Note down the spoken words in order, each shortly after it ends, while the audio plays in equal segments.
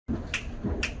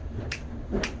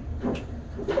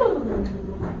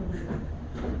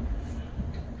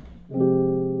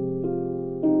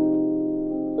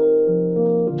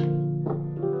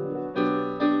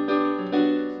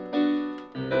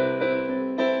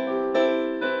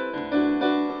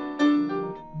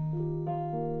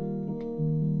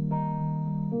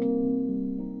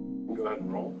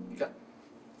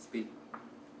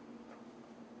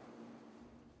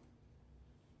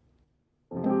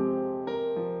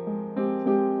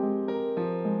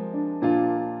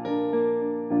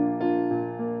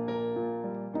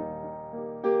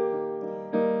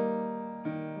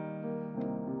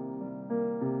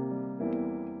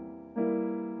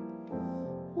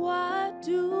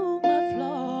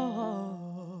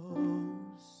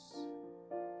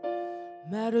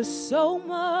matters so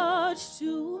much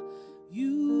to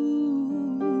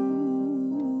you.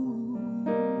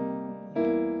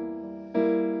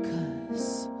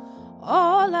 'Cause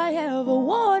all I ever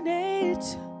wanted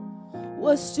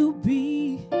was to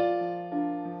be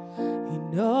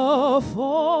enough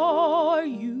for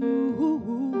you.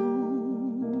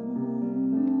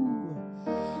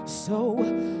 So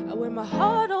I wear my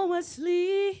heart on my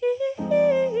sleeve,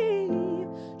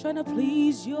 trying to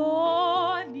please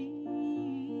your needs.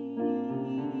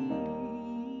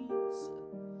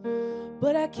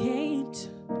 But I can't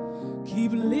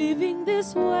keep living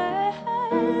this way.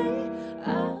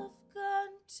 I've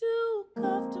gotten too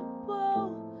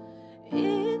comfortable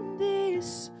in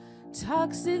this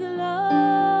toxic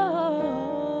love.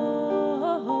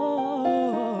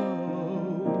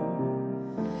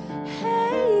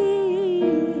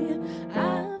 Hey,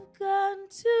 I've gotten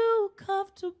too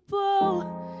comfortable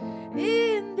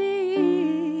in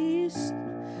this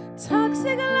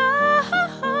toxic love.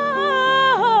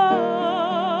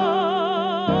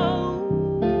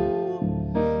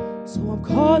 So I'm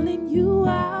calling you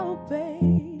out,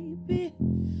 baby,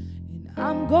 and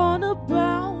I'm gonna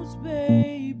bounce,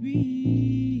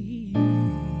 baby.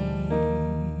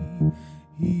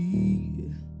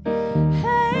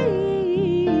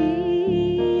 Hey,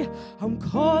 I'm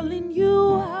calling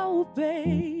you out,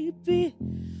 baby,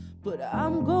 but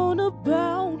I'm gonna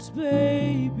bounce,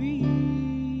 baby.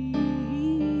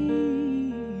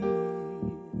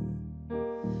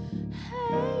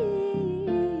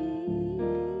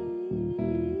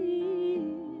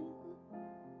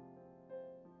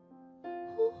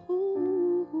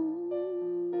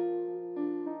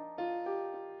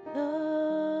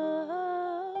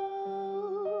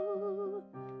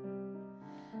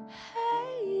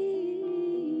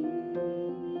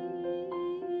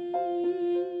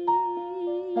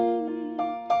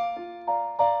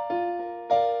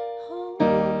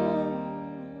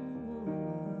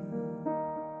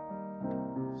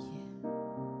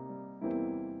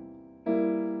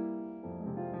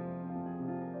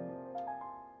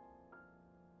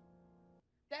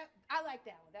 I like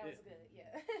that one. That was good, yeah.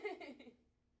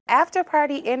 After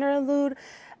Party Interlude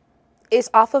is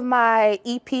off of my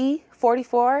EP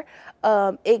 44.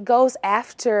 It goes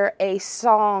after a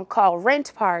song called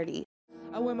Rent Party.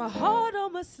 I wear my heart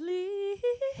on my sleeve.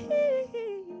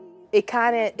 It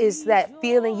kind of is that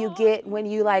feeling you get when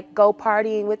you like go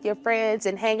partying with your friends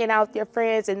and hanging out with your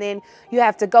friends, and then you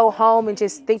have to go home and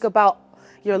just think about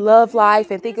your love life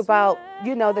and think about,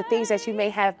 you know, the things that you may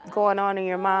have going on in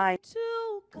your mind.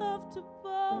 Too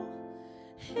comfortable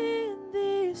in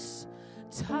this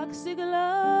toxic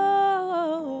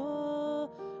love.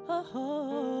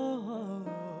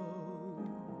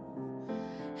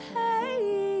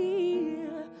 Hey,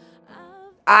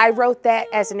 I wrote that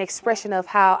as an expression of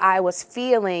how I was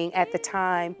feeling at the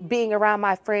time, being around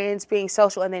my friends, being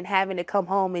social, and then having to come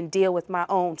home and deal with my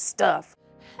own stuff.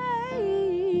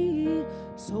 Hey,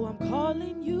 so I'm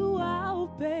calling you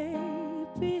out,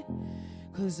 baby,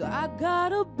 'cause I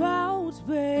gotta bounce,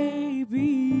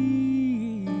 baby.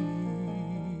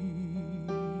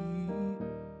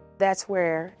 That's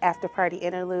where After Party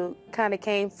Interlude kind of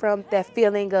came from, that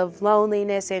feeling of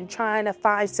loneliness and trying to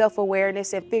find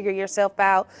self-awareness and figure yourself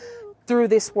out through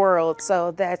this world.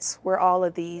 So that's where all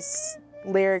of these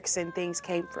lyrics and things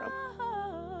came from.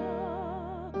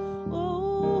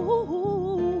 Oh,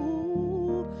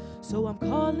 so I'm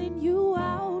calling you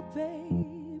out,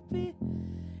 baby,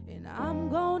 and I'm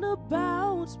gonna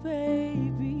bounce,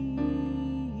 baby.